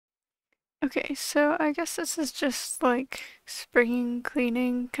Okay, so I guess this is just like spring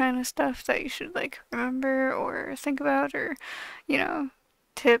cleaning kind of stuff that you should like remember or think about, or, you know,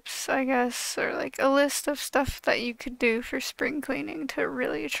 tips, I guess, or like a list of stuff that you could do for spring cleaning to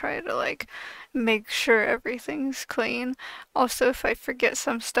really try to like make sure everything's clean. Also, if I forget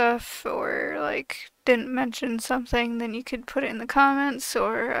some stuff or like didn't mention something, then you could put it in the comments,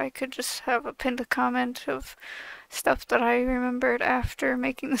 or I could just have a pinned comment of stuff that I remembered after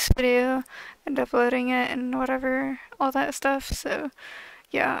making this video and uploading it and whatever, all that stuff. So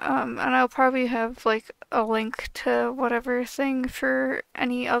yeah, and I'll probably have like a link to whatever thing for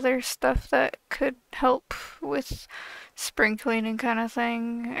any other stuff that could help with spring cleaning kind of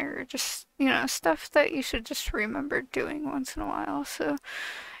thing, or just, you know, stuff that you should just remember doing once in a while. So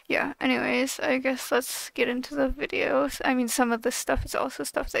yeah, anyways, I guess let's get into the videos. I mean, some of this stuff is also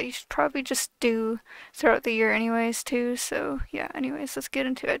stuff that you should probably just do throughout the year anyways too, so yeah, anyways, let's get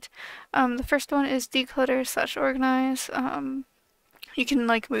into it. The first one is declutter slash organize. You can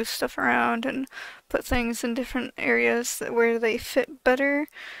like move stuff around and put things in different areas where they fit better.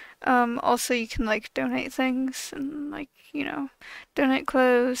 Also you can like donate things and like, you know, donate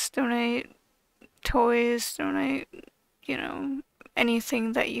clothes, donate toys, donate, you know,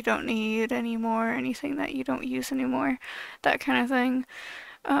 anything that you don't need anymore, anything that you don't use anymore, that kind of thing.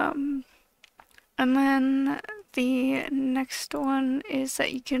 Um, and then the next one is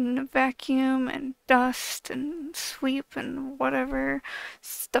that you can vacuum and dust and sweep and whatever,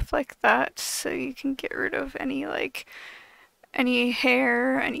 stuff like that, so you can get rid of any like any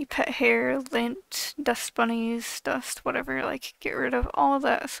hair, any pet hair, lint, dust bunnies, dust, whatever, like get rid of all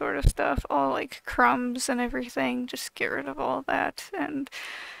that sort of stuff, all like crumbs and everything, just get rid of all that. And,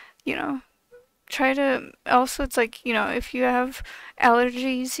 you know, try to, also it's like, you know, if you have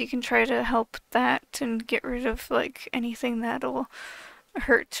allergies, you can try to help that and get rid of like anything that'll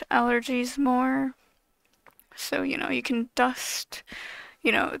hurt allergies more. So, you know, you can dust,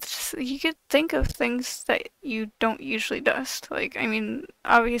 you know, it's, you could think of things that you don't usually dust. Like, I mean,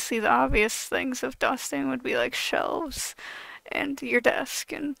 obviously the obvious things of dusting would be like shelves and your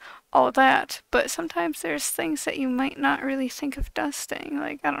desk and all that, but sometimes there's things that you might not really think of dusting.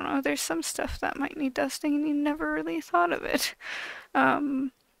 Like, I don't know, there's some stuff that might need dusting and you never really thought of it.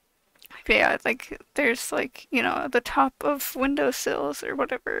 Um, but yeah, like there's like, you know, the top of windowsills or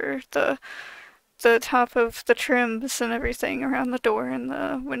whatever, the top of the trims and everything around the door and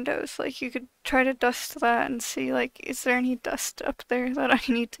the windows. Like you could try to dust that and see like, is there any dust up there that I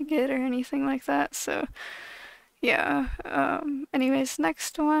need to get or anything like that. So yeah, anyways,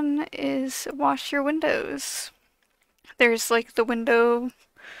 next one is wash your windows. There's like the window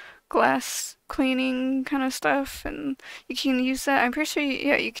glass cleaning kind of stuff, and you can use that. I'm pretty sure,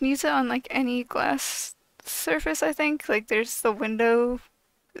 yeah, you can use it on like any glass surface, I think. Like there's the window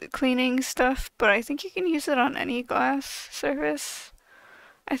cleaning stuff, but I think you can use it on any glass surface,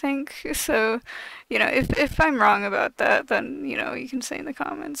 I think. So, you know, if I'm wrong about that, then, you know, you can say in the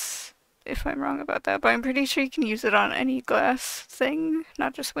comments if I'm wrong about that, but I'm pretty sure you can use it on any glass thing,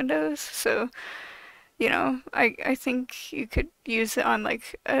 not just windows. So, you know, I think you could use it on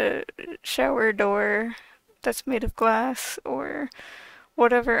like a shower door that's made of glass, or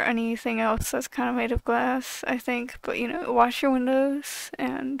whatever, anything else that's kind of made of glass, I think. But, you know, wash your windows,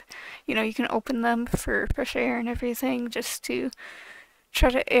 and, you know, you can open them for fresh air and everything, just to try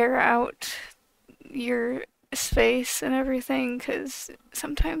to air out your space and everything, because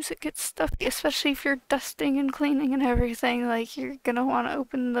sometimes it gets stuffy, especially if you're dusting and cleaning and everything. Like, you're gonna want to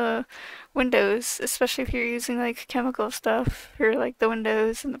open the windows, especially if you're using like chemical stuff for like the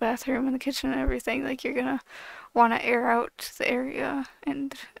windows and the bathroom and the kitchen and everything. Like, you're gonna want to air out the area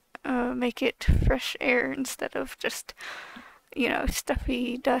and make it fresh air instead of just, you know,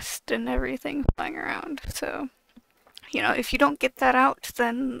 stuffy dust and everything flying around. So, you know, if you don't get that out,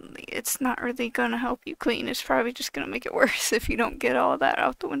 then it's not really gonna help you clean. It's probably just gonna make it worse if you don't get all that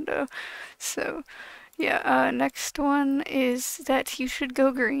out the window. So, yeah, next one is that you should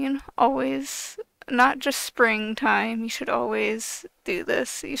go green. Always, not just springtime, you should always do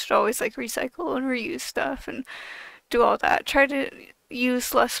this. You should always like recycle and reuse stuff and do all that. Try to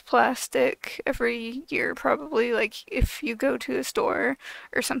use less plastic every year, probably. Like, if you go to a store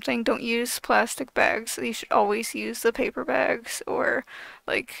or something, don't use plastic bags. You should always use the paper bags, or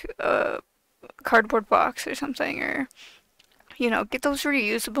like a cardboard box or something, or, you know, get those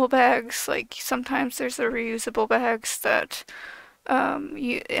reusable bags. Like, sometimes there's the reusable bags that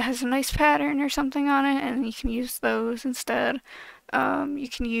it has a nice pattern or something on it, and you can use those instead. You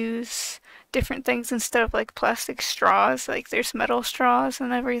can use different things instead of like plastic straws. Like, there's metal straws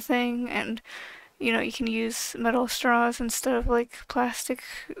and everything, and, you can use metal straws instead of like plastic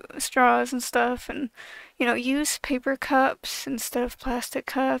straws and stuff, and use paper cups instead of plastic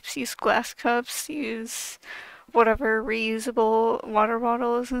cups, use glass cups, use whatever reusable water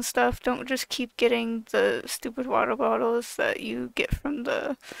bottles and stuff. Don't just keep getting the stupid water bottles that you get from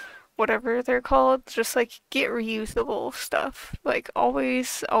the whatever they're called. Just like get reusable stuff. Like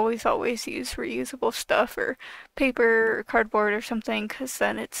always, always, always use reusable stuff or paper or cardboard or something, because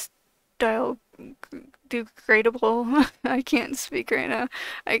then it's degradable. I can't speak right now.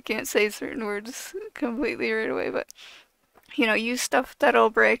 I can't say certain words completely right away, but use stuff that'll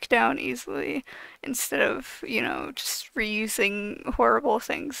break down easily instead of, just reusing horrible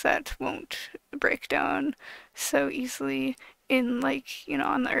things that won't break down so easily in like,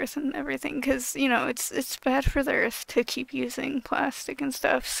 on the earth and everything, because, it's bad for the earth to keep using plastic and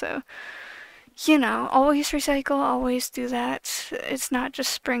stuff, so always recycle, always do that. It's not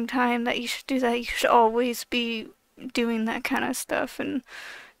just springtime that you should do that. You should always be doing that kind of stuff, and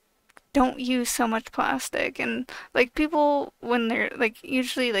don't use so much plastic. And like people, when they're like,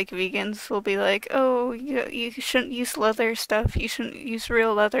 usually like vegans will be like, oh, you shouldn't use leather stuff, you shouldn't use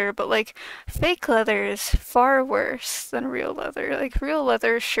real leather, but like fake leather is far worse than real leather. Like real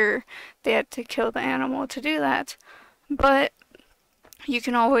leather, sure, they had to kill the animal to do that, but you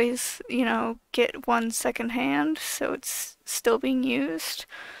can always, get one secondhand, so it's still being used.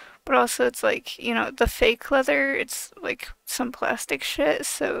 But also, it's like, the fake leather, it's like some plastic shit,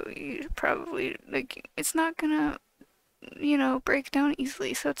 so you probably, like, it's not gonna, break down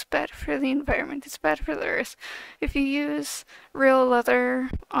easily, so it's bad for the environment, it's bad for the earth. If you use real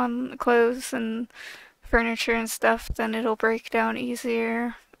leather on clothes and furniture and stuff, then it'll break down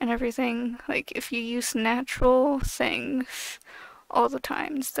easier and everything. Like, if you use natural things all the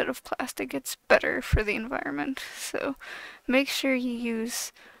time instead of plastic, it's better for the environment. So make sure you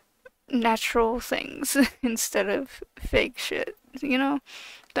use natural things instead of fake shit,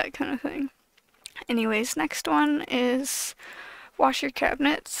 that kind of thing. Anyways, next one is wash your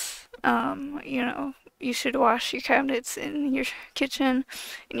cabinets. You should wash your cabinets in your kitchen,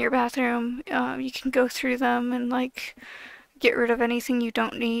 in your bathroom. You can go through them and like get rid of anything you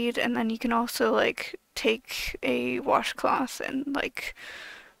don't need, and then you can also like take a washcloth and like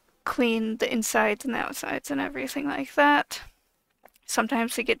clean the insides and the outsides and everything like that.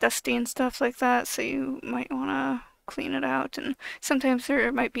 Sometimes they get dusty and stuff like that, so you might want to clean it out, and sometimes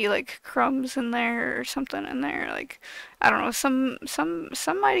there might be like crumbs in there or something in there, like I don't know, some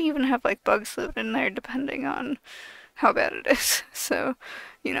might even have like bugs living in there depending on how bad it is. So,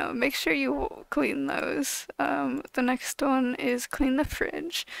 make sure you clean those. The next one is clean the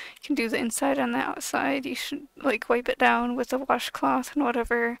fridge. You can do the inside and the outside. You should like wipe it down with a washcloth and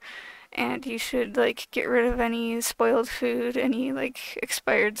whatever. And you should like get rid of any spoiled food, any like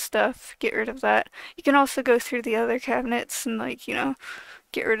expired stuff, get rid of that. You can also go through the other cabinets and like,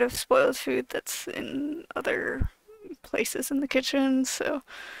 get rid of spoiled food that's in other places in the kitchen. So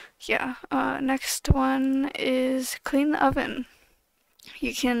yeah, next one is clean the oven.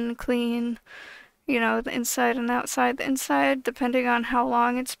 You can clean, the inside and the outside. The inside, depending on how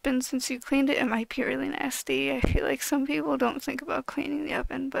long it's been since you cleaned it, it might be really nasty. I feel like some people don't think about cleaning the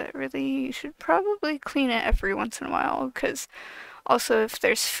oven, but really you should probably clean it every once in a while, because also if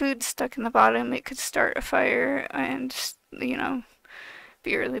there's food stuck in the bottom, it could start a fire and,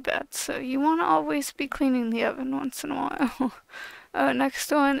 be really bad. So you want to always be cleaning the oven once in a while.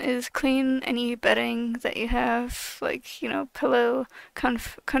 Next one is clean any bedding that you have, like, pillow,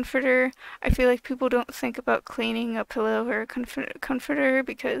 comforter. I feel like people don't think about cleaning a pillow or a comforter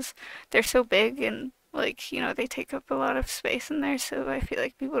because they're so big and, like, they take up a lot of space in there, so I feel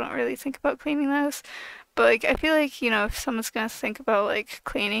like people don't really think about cleaning those. But, like, I feel like, if someone's gonna think about, like,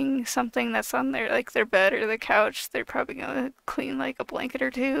 cleaning something that's on their, like, their bed or the couch, they're probably gonna clean, like, a blanket or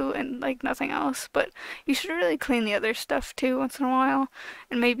two and, like, nothing else. But you should really clean the other stuff, too, once in a while.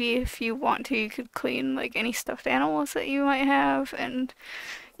 And maybe if you want to, you could clean, like, any stuffed animals that you might have. And,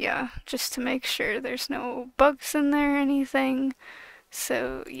 yeah, just to make sure there's no bugs in there or anything.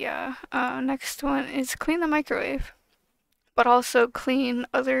 So, yeah. Next one is clean the microwave, but also clean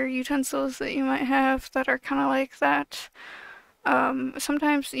other utensils that you might have that are kind of like that.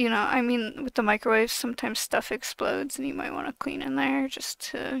 Sometimes, with the microwave, sometimes stuff explodes and you might want to clean in there just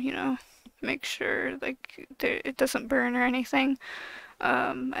to, make sure, like, it doesn't burn or anything.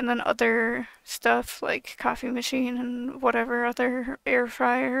 And then other stuff like coffee machine and whatever other air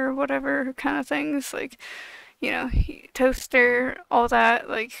fryer or whatever kind of things, like, toaster, all that,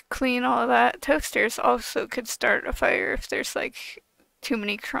 like clean all of that. Toasters also could start a fire if there's like too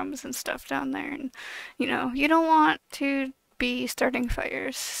many crumbs and stuff down there, and you don't want to be starting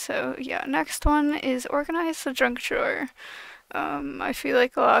fires. So yeah, next one is organize the junk drawer. I feel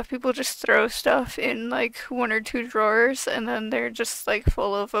like a lot of people just throw stuff in like one or two drawers and then they're just like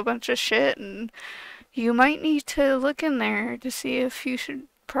full of a bunch of shit, and you might need to look in there to see if you should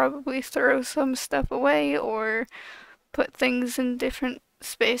probably throw some stuff away or put things in different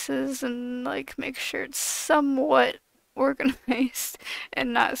spaces and like make sure it's somewhat organized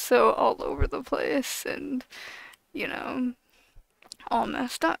and not so all over the place and, you know, all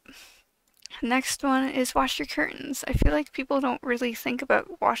messed up. Next one is wash your curtains. I feel like people don't really think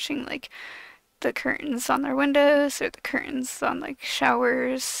about washing like the curtains on their windows or the curtains on like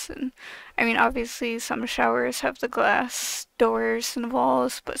showers. And I mean, obviously some showers have the glass doors and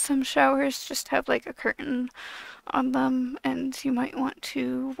walls, but some showers just have like a curtain on them, and you might want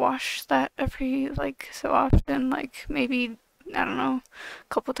to wash that every like so often, like maybe, I don't know,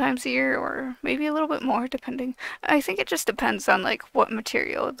 a couple times a year or maybe a little bit more depending. I think it just depends on like what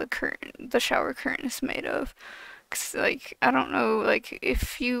material the shower curtain is made of. 'Cause like I don't know, like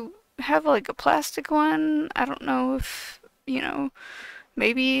if you have like a plastic one, I don't know if,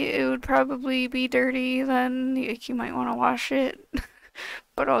 maybe it would probably be dirty then, like you might want to wash it.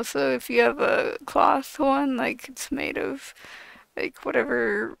 But also if you have a cloth one, like it's made of like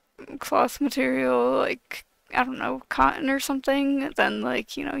whatever cloth material, like I don't know, cotton or something, then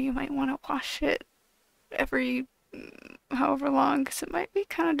like, you might want to wash it every however long because it might be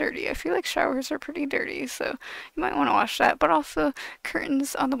kind of dirty. I feel like showers are pretty dirty, so you might want to wash that. But also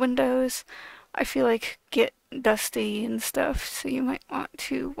curtains on the windows, I feel like get dusty and stuff, so you might want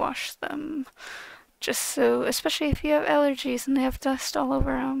to wash them. Just so, especially if you have allergies and they have dust all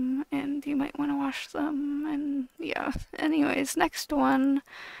over them, and you might want to wash them. And yeah, anyways, next one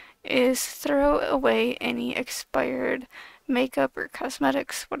is throw away any expired makeup or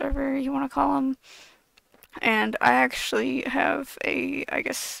cosmetics, whatever you want to call them. And I actually have I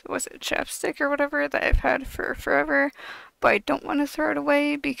guess, was it chapstick or whatever that I've had for forever, but I don't want to throw it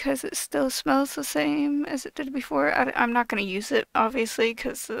away because it still smells the same as it did before. I'm not going to use it, obviously,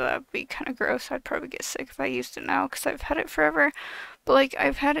 because that'd be kind of gross. I'd probably get sick if I used it now because I've had it forever. But, like,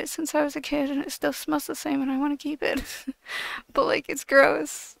 I've had it since I was a kid and it still smells the same and I want to keep it. But, like, it's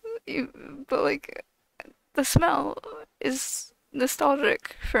gross. But, like, the smell is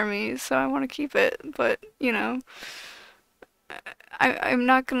nostalgic for me, so I want to keep it. But, I'm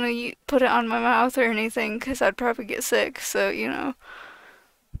not gonna put it on my mouth or anything because I'd probably get sick, so,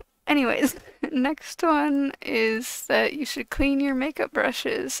 Anyways, next one is that you should clean your makeup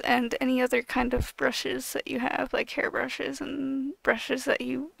brushes and any other kind of brushes that you have, like hair brushes and brushes that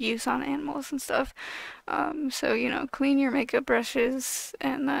you use on animals and stuff. So, clean your makeup brushes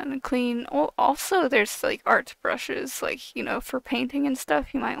and then clean. Oh, also, there's like art brushes, like, for painting and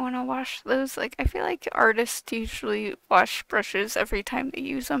stuff. You might want to wash those. Like, I feel like artists usually wash brushes every time they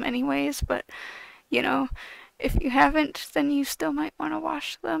use them, anyways, but, you know. If you haven't, then you still might want to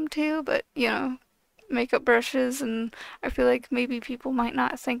wash them too, but, makeup brushes, and I feel like maybe people might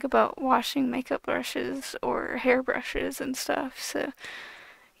not think about washing makeup brushes or hair brushes and stuff, so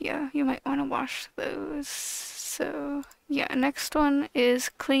yeah, you might want to wash those. So yeah, next one is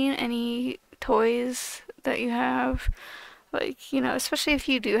clean any toys that you have. Like, especially if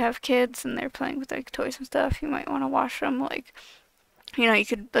you do have kids and they're playing with like toys and stuff, you might want to wash them. Like, you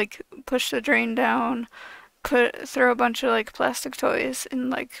could like push the drain down, throw a bunch of like plastic toys in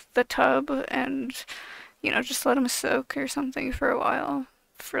like the tub and just let them soak or something for a while,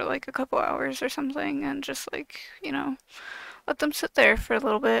 for like a couple hours or something, and just like let them sit there for a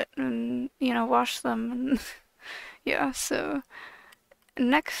little bit and wash them. And yeah, so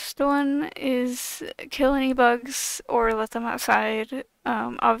next one is kill any bugs or let them outside.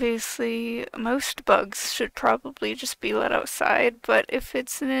 Obviously, most bugs should probably just be let outside, but if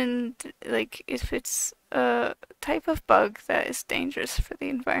it's if it's a type of bug that is dangerous for the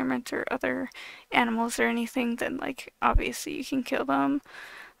environment or other animals or anything, then like obviously you can kill them.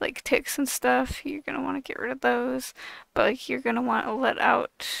 Like ticks and stuff, you're gonna want to get rid of those, but like you're gonna want to let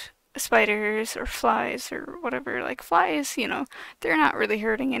out spiders or flies or whatever. Like flies, they're not really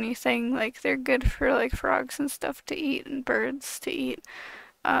hurting anything. Like they're good for like frogs and stuff to eat and birds to eat.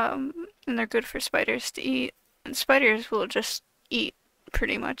 And they're good for spiders to eat. And spiders will just eat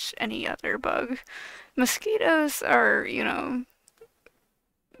pretty much any other bug. Mosquitoes are,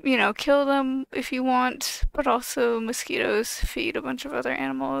 kill them if you want, but also mosquitoes feed a bunch of other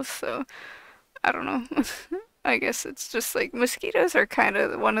animals, so I don't know. I guess it's just like mosquitoes are kind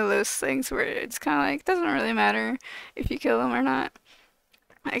of one of those things where it's kind of like doesn't really matter if you kill them or not,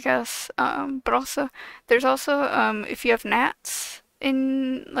 I guess. But also there's also if you have gnats,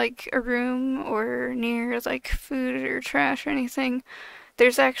 in like a room or near like food or trash or anything,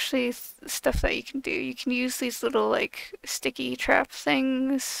 there's actually stuff that you can do. You can use these little like sticky trap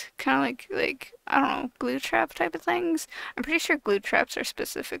things, kind of like I don't know, glue trap type of things. I'm pretty sure glue traps are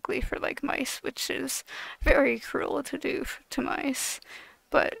specifically for like mice, which is very cruel to do to mice.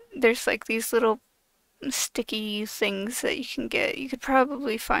 But there's like these little sticky things that you can get. You could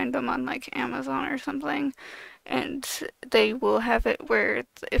probably find them on like Amazon or something, and they will have it where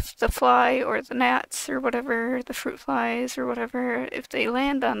if the fly or the gnats or whatever, the fruit flies or whatever, if they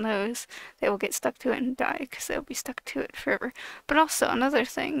land on those, they will get stuck to it and die because they'll be stuck to it forever. But also another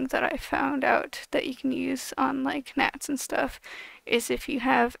thing that I found out that you can use on like gnats and stuff is if you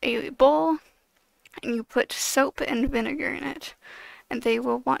have a bowl and you put soap and vinegar in it, and they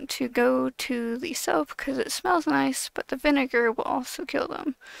will want to go to the soap because it smells nice, but the vinegar will also kill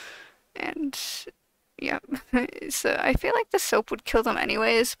them. And yeah, so I feel like the soap would kill them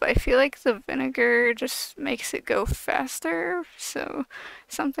anyways, but I feel like the vinegar just makes it go faster. So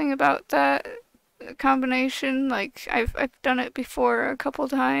something about that combination, like I've done it before a couple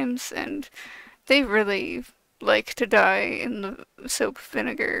times, and they really like to die in the soap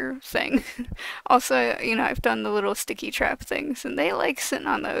vinegar thing. Also, you know, I've done the little sticky trap things, and they like sitting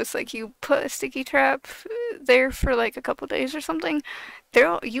on those. Like, you put a sticky trap there for like a couple days or something,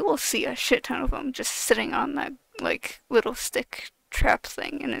 there you will see a shit ton of them just sitting on that like little stick trap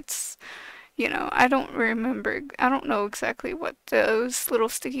thing, and it's, you know, I don't know exactly what those little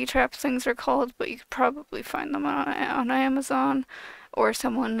sticky trap things are called, but you could probably find them on Amazon, or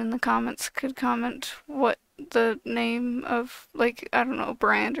someone in the comments could comment what the name of, like, I don't know,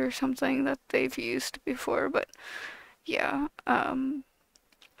 brand or something that they've used before. But yeah,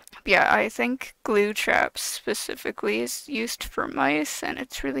 yeah, I think glue traps specifically is used for mice, and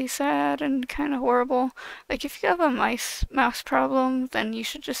it's really sad and kind of horrible. Like, if you have a mouse problem, then you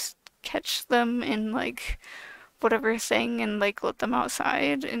should just catch them in like whatever thing and like let them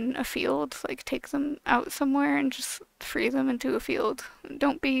outside in a field. Like, take them out somewhere and just free them into a field.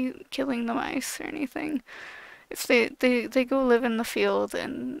 Don't be killing the mice or anything. If they go live in the field,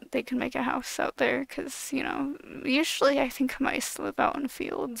 and they can make a house out there, because, you know, usually I think mice live out in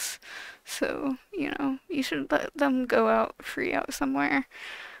fields. So, you know, you should let them go out free out somewhere.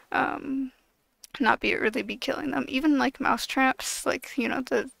 Um, Not really be killing them. Even like mouse traps, like, you know,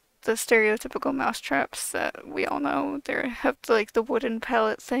 the stereotypical mouse traps that we all know. They have like the wooden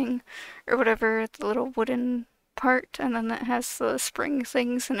pallet thing or whatever, the little wooden part, and then it has the spring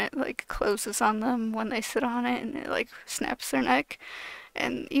things, and it like closes on them when they sit on it, and it like snaps their neck.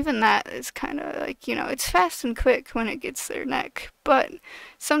 And even that is kind of like, you know, it's fast and quick when it gets their neck, but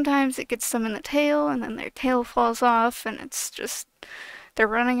sometimes it gets them in the tail, and then their tail falls off, and it's just they're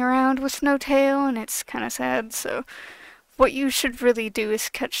running around with no tail, and it's kind of sad. So what you should really do is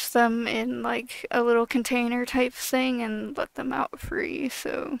catch them in like a little container type thing and let them out free.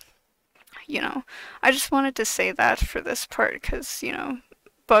 So, you know, I just wanted to say that for this part because, you know,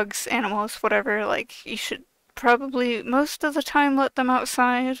 bugs, animals, whatever, like, you should probably most of the time let them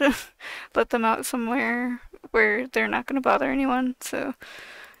outside, let them out somewhere where they're not going to bother anyone. So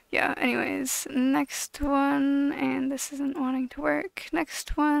yeah, anyways, next one, and this isn't wanting to work.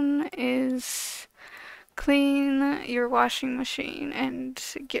 Next one is clean your washing machine and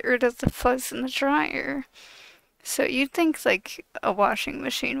get rid of the fuzz in the dryer. So you'd think like a washing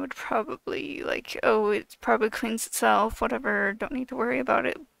machine would probably like, oh, it probably cleans itself, whatever, don't need to worry about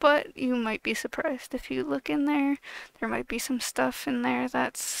it. But you might be surprised if you look in there. There might be some stuff in there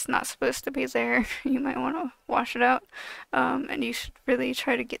that's not supposed to be there. You might want to wash it out. And you should really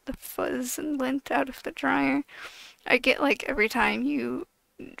try to get the fuzz and lint out of the dryer. I get like every time you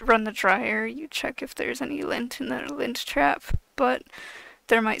run the dryer, you check if there's any lint in the lint trap, but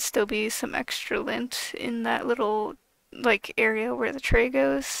there might still be some extra lint in that little like area where the tray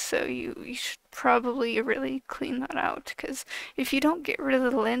goes, so you should probably really clean that out, because if you don't get rid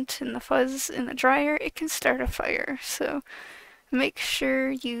of the lint and the fuzz in the dryer, it can start a fire. So make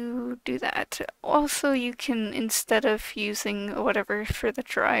sure you do that. Also, you can, instead of using whatever for the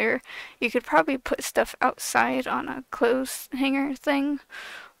dryer, you could probably put stuff outside on a clothes hanger thing,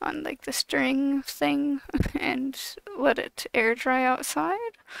 on like the string thing, and let it air dry outside.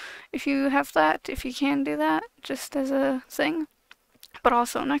 If you have that, if you can do that, just as a thing. But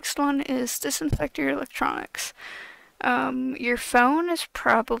also, next one is disinfect your electronics. Your phone is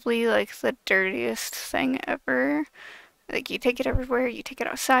probably like the dirtiest thing ever. Like, you take it everywhere, you take it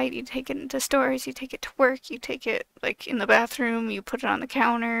outside, you take it into stores, you take it to work, you take it like in the bathroom, you put it on the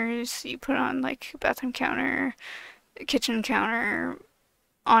counters, you put it on like bathroom counter, kitchen counter,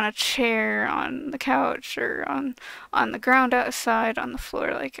 on a chair, on the couch, or on the ground outside, on the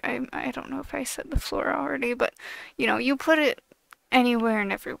floor. Like I don't know if I said the floor already, but you put it anywhere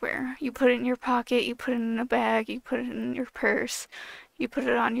and everywhere. You put it in your pocket, you put it in a bag, you put it in your purse, you put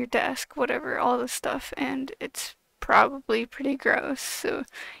it on your desk, whatever, all this stuff, and it's probably pretty gross. So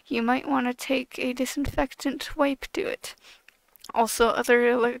you might want to take a disinfectant wipe to it. Also, other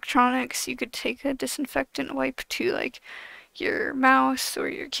electronics, you could take a disinfectant wipe to like your mouse or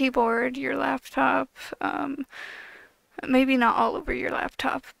your keyboard, your laptop. Maybe not all over your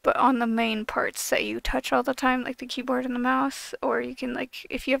laptop, but on the main parts that you touch all the time, like the keyboard and the mouse. Or you can, like,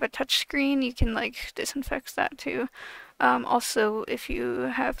 if you have a touch screen, you can like disinfect that too. Also, if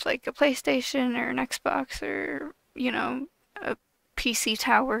you have like a PlayStation or an Xbox or a PC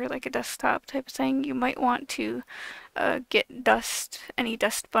tower, like a desktop type of thing, you might want to get any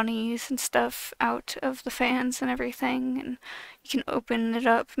dust bunnies and stuff out of the fans and everything, and you can open it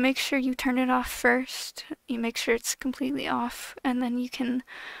up. Make sure you turn it off first. You make sure it's completely off, and then you can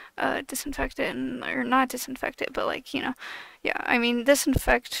disinfect it, or not disinfect it, but like, yeah, I mean,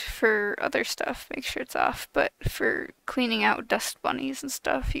 disinfect for other stuff, make sure it's off, but for cleaning out dust bunnies and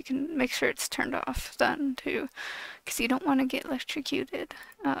stuff, you can make sure it's turned off then too, because you don't want to get electrocuted.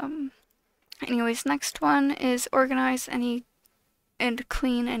 Anyways, next one is organize any and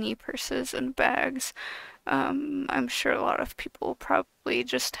clean any purses and bags. I'm sure a lot of people probably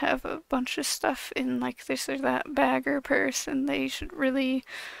just have a bunch of stuff in like this or that bag or purse, and they should really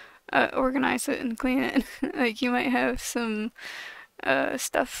organize it and clean it. Like, you might have some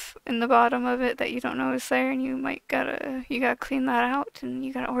stuff in the bottom of it that you don't know is there, and you gotta clean that out, and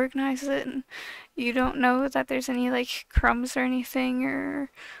you gotta organize it, and you don't know that there's any like crumbs or anything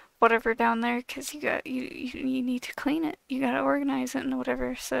or whatever down there, because you need to clean it, you gotta organize it and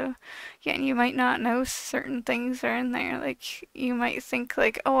whatever. So yeah, and you might not know certain things are in there. Like, you might think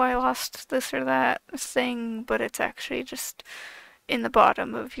like, oh, I lost this or that thing, but it's actually just in the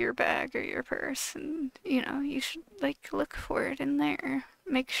bottom of your bag or your purse, and you should like look for it in there,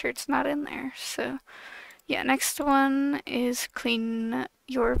 make sure it's not in there. So yeah, next one is clean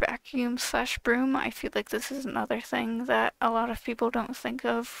your vacuum slash broom. I feel like this is another thing that a lot of people don't think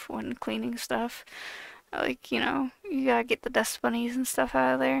of when cleaning stuff. Like, you gotta get the dust bunnies and stuff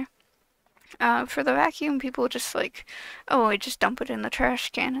out of there. For the vacuum, people just like, oh, I just dump it in the trash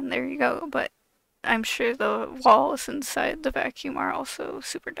can and there you go. But I'm sure the walls inside the vacuum are also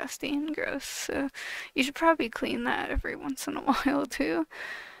super dusty and gross. So you should probably clean that every once in a while too.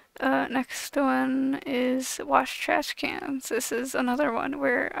 Next one is wash trash cans. This is another one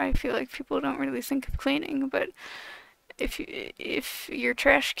where I feel like people don't really think of cleaning, but if your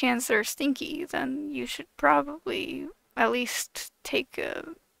trash cans are stinky, then you should probably at least take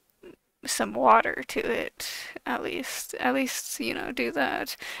some water to it. At least do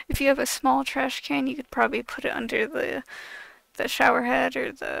that. If you have a small trash can, you could probably put it under the shower head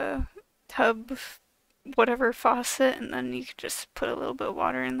or the tub, whatever faucet, and then you could just put a little bit of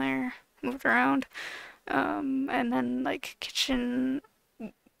water in there, move it around. And then like kitchen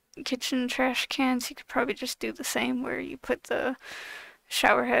trash cans, you could probably just do the same, where you put the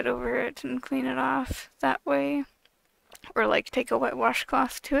shower head over it and clean it off that way, or like take a wet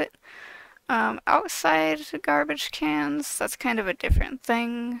washcloth to it. Outside garbage cans, that's kind of a different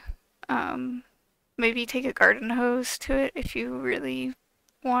thing. Maybe take a garden hose to it if you really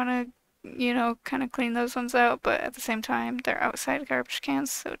want to kind of clean those ones out, but at the same time, they're outside garbage cans,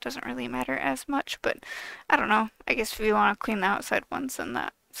 so it doesn't really matter as much. But I don't know, I guess if you want to clean the outside ones, then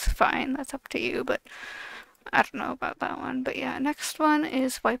that's fine, that's up to you, but I don't know about that one. But yeah, next one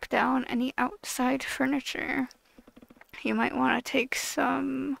is wipe down any outside furniture. You might want to take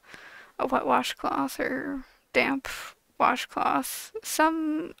a wet washcloth or damp washcloth.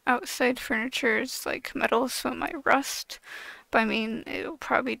 Some outside furniture is like metal, so it might rust. But I mean, it'll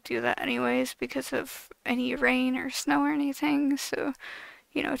probably do that anyways because of any rain or snow or anything. So,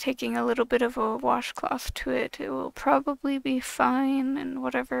 taking a little bit of a washcloth to it, it will probably be fine and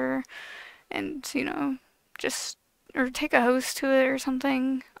whatever. And, just, or take a hose to it or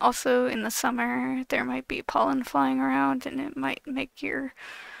something. Also, in the summer, there might be pollen flying around, and it might make your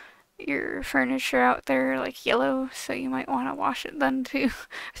furniture out there like yellow, so you might want to wash it then too.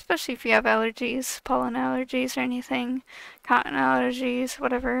 Especially if you have allergies, pollen allergies or anything, cotton allergies,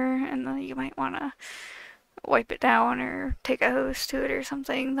 whatever, and then you might want to wipe it down or take a hose to it or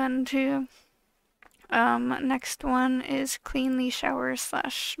something then too. Next one is clean the shower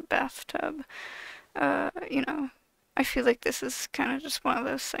slash bathtub. I feel like this is kind of just one of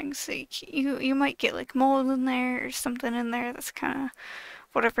those things, like you might get like mold in there or something in there that's kind of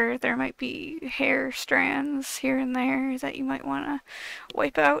whatever, there might be hair strands here and there that you might want to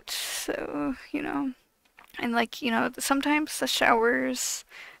wipe out. So, and like, sometimes the showers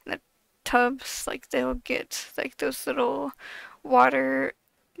and the tubs, like they'll get like those little water,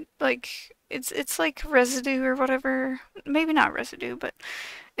 like it's like residue or whatever. Maybe not residue, but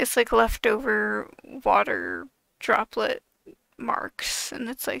it's like leftover water droplet marks, and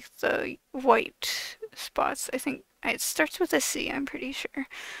it's like the white spots. I think it starts with a C, I'm pretty sure.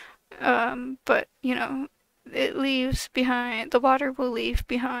 But it leaves behind, the water will leave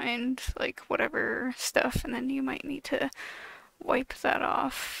behind like whatever stuff, and then you might need to wipe that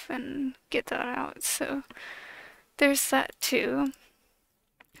off and get that out. So there's that too.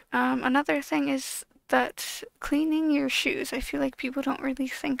 Another thing is that cleaning your shoes, I feel like people don't really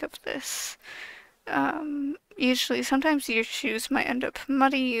think of this. Usually, sometimes your shoes might end up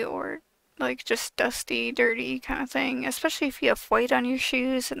muddy or like just dusty, dirty kind of thing, especially if you have white on your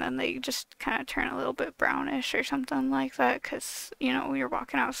shoes and then they just kind of turn a little bit brownish or something like that because, you're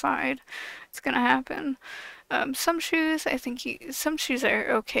walking outside. It's gonna happen. Some shoes, I think some shoes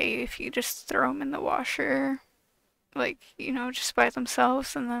are okay if you just throw them in the washer, like, just by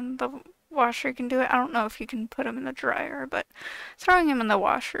themselves, and then the washer can do it. I don't know if you can put them in the dryer, but throwing them in the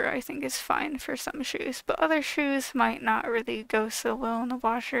washer I think is fine for some shoes. But other shoes might not really go so well in the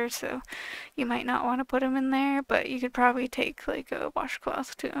washer, so you might not want to put them in there, but you could probably take like a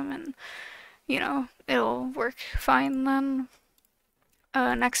washcloth to them and, it'll work fine then.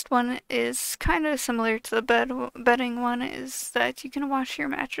 Next one is kind of similar to the bedding one, is that you can wash your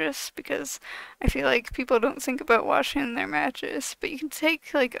mattress, because I feel like people don't think about washing their mattress, but you can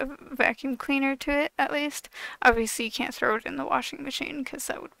take like a vacuum cleaner to it at least. Obviously you can't throw it in the washing machine because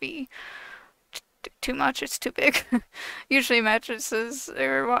that would be too much, it's too big. Usually mattresses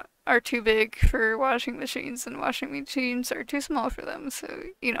are too big for washing machines and washing machines are too small for them, so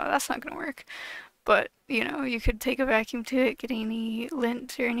that's not gonna work. But, you could take a vacuum to it, get any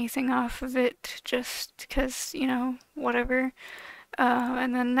lint or anything off of it, just because, whatever.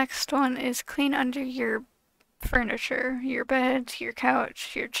 And then next one is clean under your furniture, your bed, your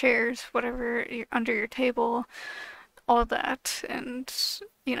couch, your chairs, whatever, under your table, all that. And,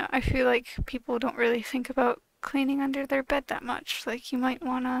 I feel like people don't really think about cleaning under their bed that much. Like, you might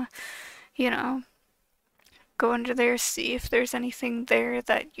want to, go under there, see if there's anything there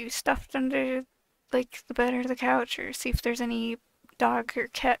that you stuffed under like the bed or the couch, or see if there's any dog or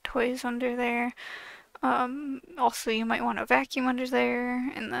cat toys under there. Also, you might want to vacuum under there,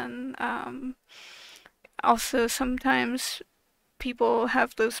 and then also sometimes people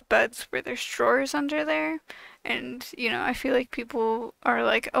have those beds where there's drawers under there, and I feel like people are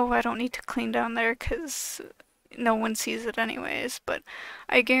like, oh, I don't need to clean down there because no one sees it anyways, but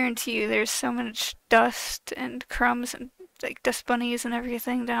I guarantee you there's so much dust and crumbs and like dust bunnies and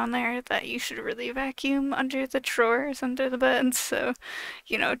everything down there that you should really vacuum under the drawers under the bed. So,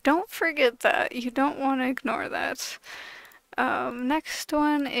 don't forget that. You don't want to ignore that. Next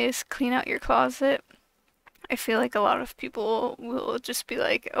one is clean out your closet. I feel like a lot of people will just be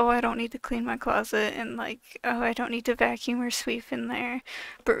like, oh, I don't need to clean my closet, and like, oh, I don't need to vacuum or sweep in there.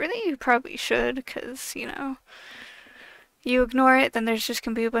 But really, you probably should, because, you ignore it, then there's just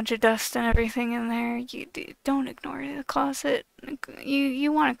gonna be a bunch of dust and everything in there. You don't ignore the closet.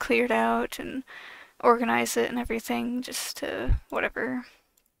 You want to clear it out and organize it and everything, just to whatever.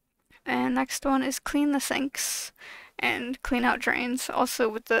 And next one is clean the sinks and clean out drains. Also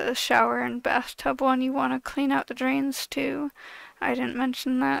with the shower and bathtub one, you want to clean out the drains too. I didn't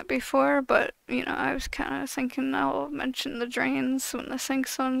mention that before, but I was kind of thinking I'll mention the drains when the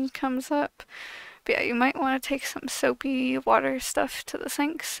sinks one comes up. But yeah, you might want to take some soapy water stuff to the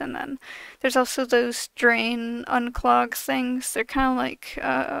sinks, and then there's also those drain unclog things. They're kind of like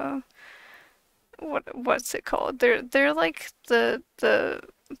what's it called? They're like the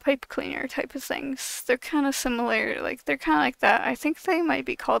pipe cleaner type of things. They're kind of similar, like they're kind of like that. I think they might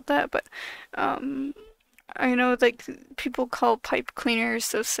be called that, but I know like people call pipe cleaners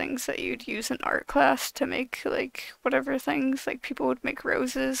those things that you'd use in art class to make like whatever things, like people would make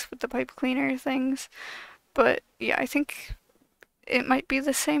roses with the pipe cleaner things. But yeah, I think it might be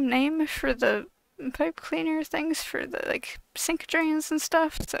the same name for the pipe cleaner things for the like sink drains and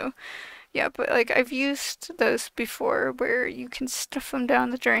stuff. So yeah, but like I've used those before where you can stuff them down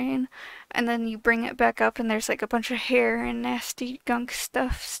the drain and then you bring it back up and there's like a bunch of hair and nasty gunk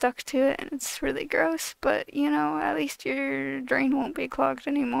stuff stuck to it and it's really gross, but at least your drain won't be clogged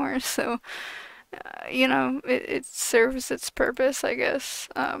anymore, so it serves its purpose, I guess.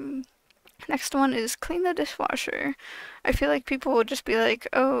 Next one is clean the dishwasher. I feel like people would just be like,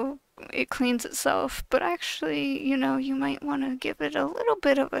 oh, it cleans itself, but actually, you know, you might want to give it a little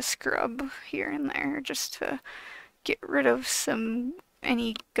bit of a scrub here and there just to get rid of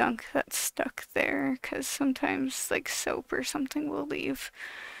any gunk that's stuck there, because sometimes like soap or something will leave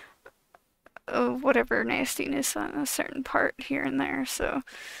whatever nastiness on a certain part here and there, so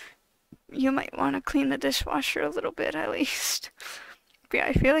you might want to clean the dishwasher a little bit at least. But yeah,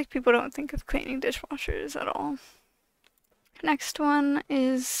 I feel like people don't think of cleaning dishwashers at all. Next one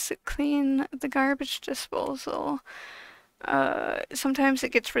is clean the garbage disposal. Sometimes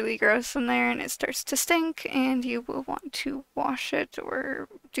it gets really gross in there and it starts to stink, and you will want to wash it or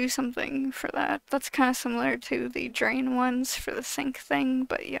do something for that. That's kind of similar to the drain ones for the sink thing,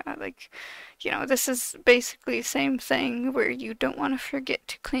 but yeah, like, you know, this is basically the same thing where you don't want to forget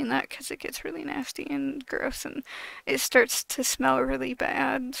to clean that because it gets really nasty and gross and it starts to smell really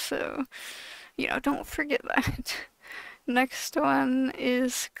bad, so, you know, don't forget that. Next one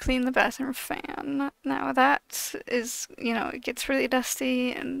is clean the bathroom fan. Now that is, you know, it gets really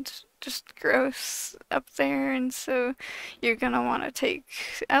dusty and just gross up there, and so you're gonna want to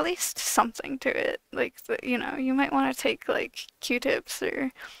take at least something to it. Like, you know, you might want to take like Q-tips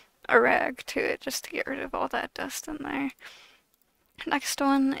or a rag to it just to get rid of all that dust in there. Next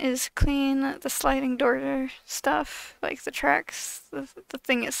one is clean the sliding door stuff, like the tracks, the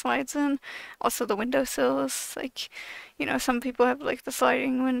thing it slides in. Also the windowsills, like, you know, some people have like the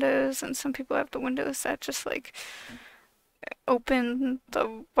sliding windows and some people have the windows that just like open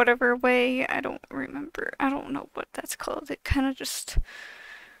the whatever way. I don't remember. I don't know what that's called. It kind of just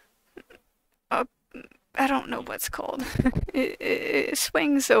I don't know what's called. It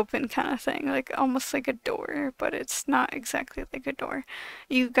swings open kind of thing, like almost like a door, but it's not exactly like a door.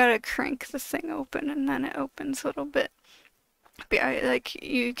 You gotta crank the thing open and then it opens a little bit. But yeah, like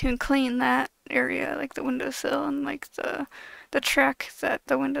you can clean that area, like the windowsill and like the track that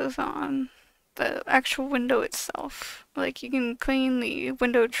the window's on, the actual window itself. Like you can clean the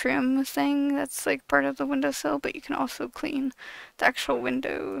window trim thing that's like part of the windowsill, but you can also clean the actual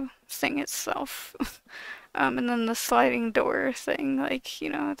window thing itself. And then the sliding door thing, like, you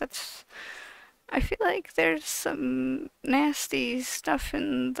know, that's, I feel like there's some nasty stuff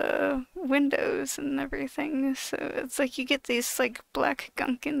in the windows and everything, so it's like you get these like black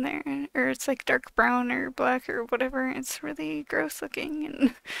gunk in there, or it's like dark brown or black or whatever, and it's really gross looking,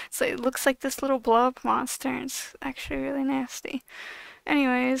 and so it looks like this little blob monster, and it's actually really nasty.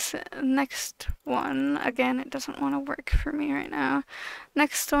 Anyways, next one, again, it doesn't want to work for me right now.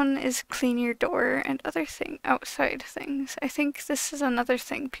 Next one is clean your door and other outside things. I think this is another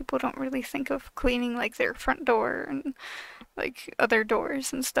thing people don't really think of, cleaning like their front door and like other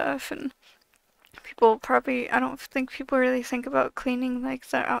doors and stuff, and I don't think people really think about cleaning like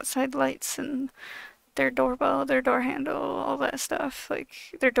the outside lights and their doorbell, their door handle, all that stuff,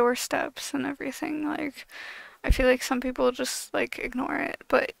 like their door steps and everything. Like, I feel like some people just like ignore it,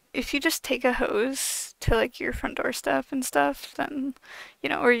 but if you just take a hose to like your front door step and stuff, then, you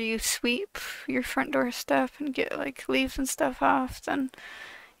know, or you sweep your front door step and get like leaves and stuff off, then,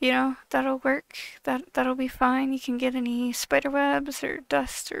 you know, that'll work. That'll be fine. You can get any spider webs or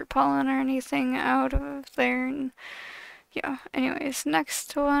dust or pollen or anything out of there, and yeah, anyways,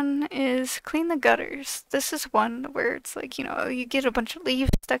 next one is clean the gutters. This is one where it's like, you know, you get a bunch of leaves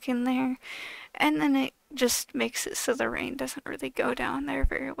stuck in there, and then it just makes it so the rain doesn't really go down there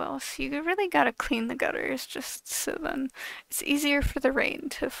very well. So you really gotta clean the gutters just so then it's easier for the rain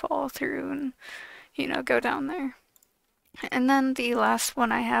to fall through and, you know, go down there. And then the last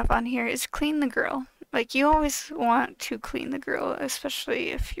one I have on here is clean the grill. Like, you always want to clean the grill,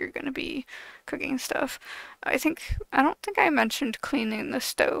 especially if you're gonna be cooking stuff. I don't think I mentioned cleaning the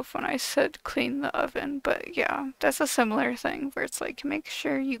stove when I said clean the oven, but yeah, that's a similar thing where it's like, make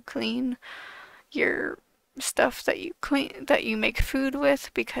sure you clean your stuff that you make food with,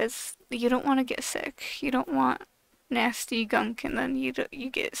 because you don't want to get sick. You don't want nasty gunk and then you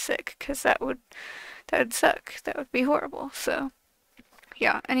get sick, because that'd suck. That would be horrible. So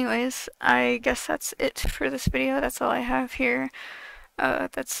yeah, anyways, I guess that's it for this video. That's all I have here.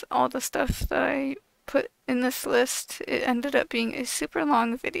 That's all the stuff that I put in this list. It ended up being a super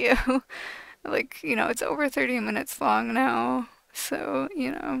long video. Like, you know, it's over 30 minutes long now, so,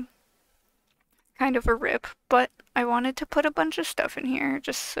 you know, kind of a rip, but I wanted to put a bunch of stuff in here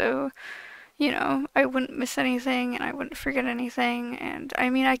just so, you know, I wouldn't miss anything and I wouldn't forget anything. And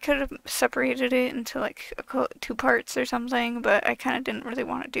I mean, I could have separated it into like two parts or something, but I kind of didn't really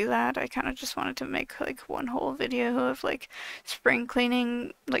want to do that. I kind of just wanted to make like one whole video of like spring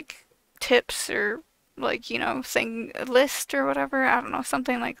cleaning like tips, or like, you know, thing list or whatever. I don't know,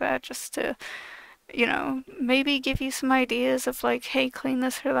 something like that, just to you know, maybe give you some ideas of like, hey, clean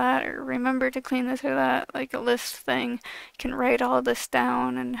this or that, or remember to clean this or that, like a list thing. You can write all this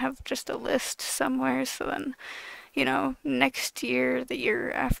down and have just a list somewhere, so then, you know, next year, the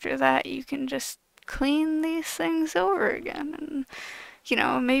year after that, you can just clean these things over again. And, you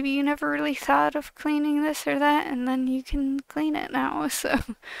know, maybe you never really thought of cleaning this or that, and then you can clean it now. So,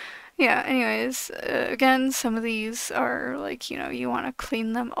 yeah, anyways, again, some of these are like, you know, you want to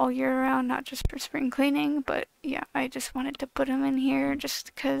clean them all year round, not just for spring cleaning, but yeah, I just wanted to put them in here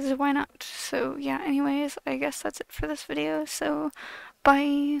just because why not? So, yeah, anyways, I guess that's it for this video, so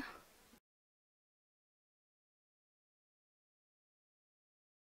bye!